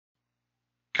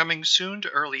Coming soon to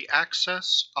early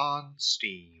access on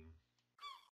Steam.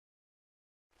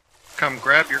 Come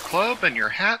grab your club and your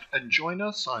hat and join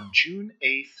us on June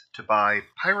 8th to buy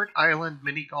Pirate Island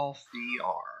Mini Golf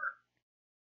VR.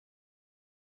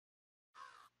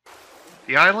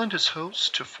 The island is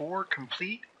host to 4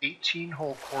 complete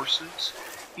 18-hole courses,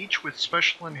 each with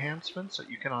special enhancements that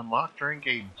you can unlock during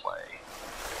gameplay.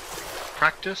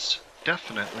 Practice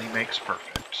definitely makes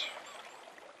perfect.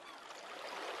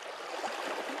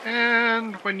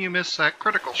 And when you miss that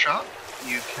critical shot,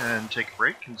 you can take a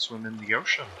break and swim in the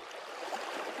ocean.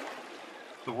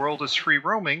 The world is free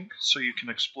roaming, so you can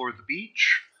explore the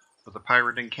beach or the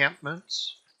pirate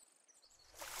encampments.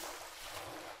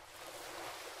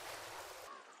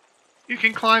 You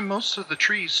can climb most of the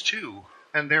trees too,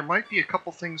 and there might be a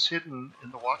couple things hidden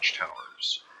in the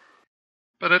watchtowers.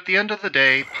 But at the end of the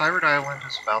day, Pirate Island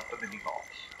is about the mini-golf.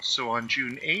 So on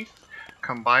June 8th,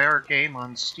 come buy our game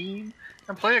on Steam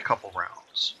and play a couple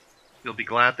rounds. You'll be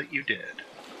glad that you did.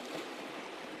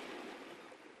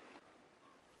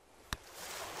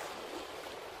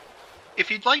 If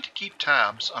you'd like to keep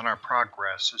tabs on our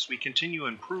progress as we continue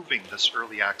improving this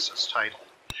early access title,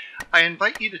 I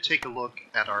invite you to take a look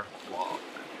at our blog.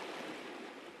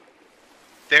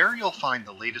 There you'll find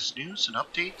the latest news and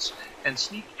updates and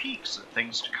sneak peeks at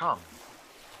things to come.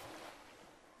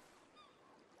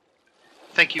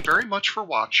 Thank you very much for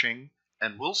watching,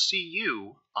 and we'll see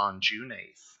you on June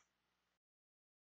 8th.